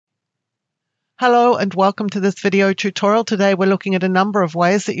Hello and welcome to this video tutorial. Today we're looking at a number of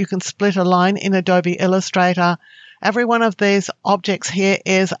ways that you can split a line in Adobe Illustrator. Every one of these objects here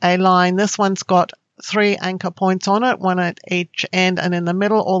is a line. This one's got 3 anchor points on it, one at each end and in the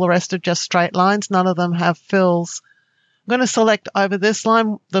middle. All the rest are just straight lines. None of them have fills. I'm going to select over this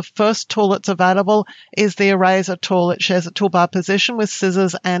line. The first tool that's available is the eraser tool. It shares a toolbar position with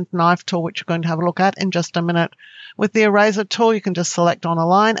scissors and knife tool, which we're going to have a look at in just a minute. With the eraser tool, you can just select on a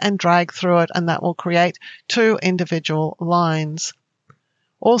line and drag through it, and that will create 2 individual lines.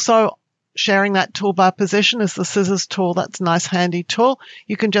 Also, sharing that toolbar position is the scissors tool. That's a nice handy tool.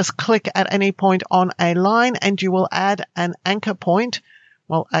 You can just click at any point on a line and you will add an anchor point.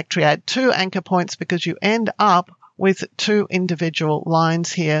 Well, actually add 2 anchor points because you end up with 2 individual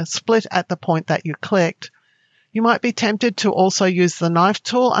lines here, split at the point that you clicked. You might be tempted to also use the knife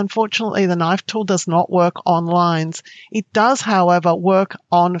tool. Unfortunately, the knife tool does not work on lines. It does, however, work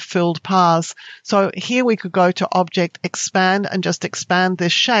on filled paths. So here we could go to Object, Expand, and just expand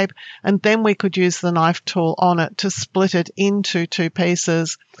this shape, and then we could use the knife tool on it to split it into 2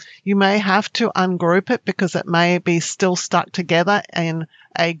 pieces. You may have to ungroup it because it may be still stuck together in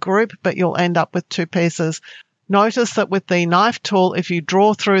a group, but you'll end up with 2 pieces. Notice that with the knife tool, if you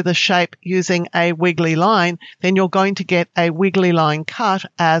draw through the shape using a wiggly line, then you're going to get a wiggly line cut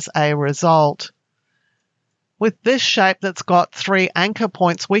as a result. With this shape that's got 3 anchor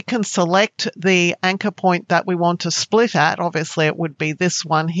points, we can select the anchor point that we want to split at. Obviously, it would be this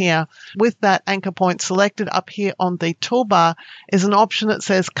one here. With that anchor point selected, up here on the toolbar is an option that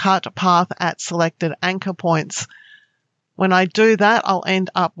says Cut Path at Selected Anchor Points. When I do that, I'll end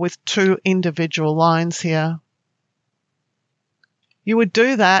up with 2 individual lines here. You would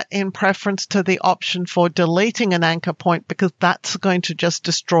do that in preference to the option for deleting an anchor point because that's going to just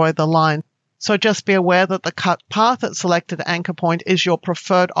destroy the line. So just be aware that the cut path at selected anchor point is your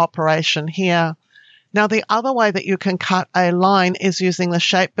preferred operation here. Now, the other way that you can cut a line is using the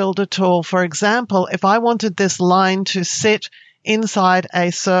Shape Builder tool. For example, if I wanted this line to sit inside a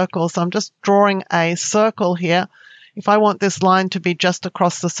circle, so I'm just drawing a circle here. If I want this line to be just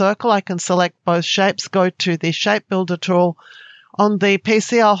across the circle, I can select both shapes, go to the Shape Builder tool. On the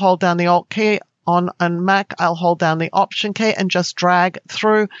PC, I'll hold down the Alt key. On a Mac, I'll hold down the Option key and just drag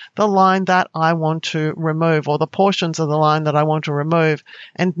through the line that I want to remove, or the portions of the line that I want to remove.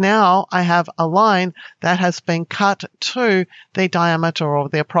 And now I have a line that has been cut to the diameter or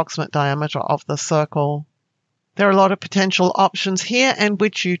the approximate diameter of the circle. There are a lot of potential options here, and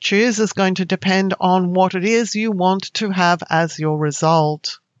which you choose is going to depend on what it is you want to have as your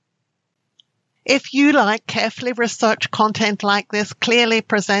result. If you like carefully researched content like this, clearly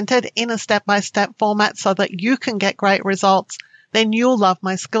presented in a step-by-step format so that you can get great results, then you'll love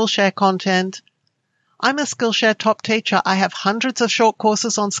my Skillshare content. I'm a Skillshare top teacher. I have hundreds of short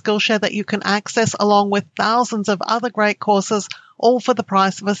courses on Skillshare that you can access along with thousands of other great courses, all for the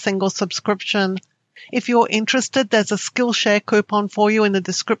price of a single subscription. If you're interested, there's a Skillshare coupon for you in the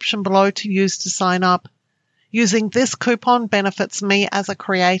description below to use to sign up. Using this coupon benefits me as a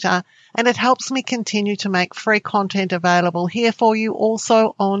creator, and it helps me continue to make free content available here for you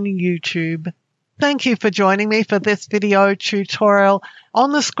also on YouTube. Thank you for joining me for this video tutorial.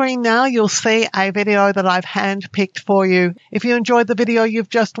 On the screen now, you'll see a video that I've handpicked for you. If you enjoyed the video you've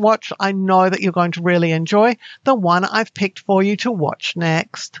just watched, I know that you're going to really enjoy the one I've picked for you to watch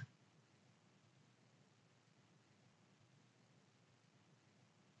next.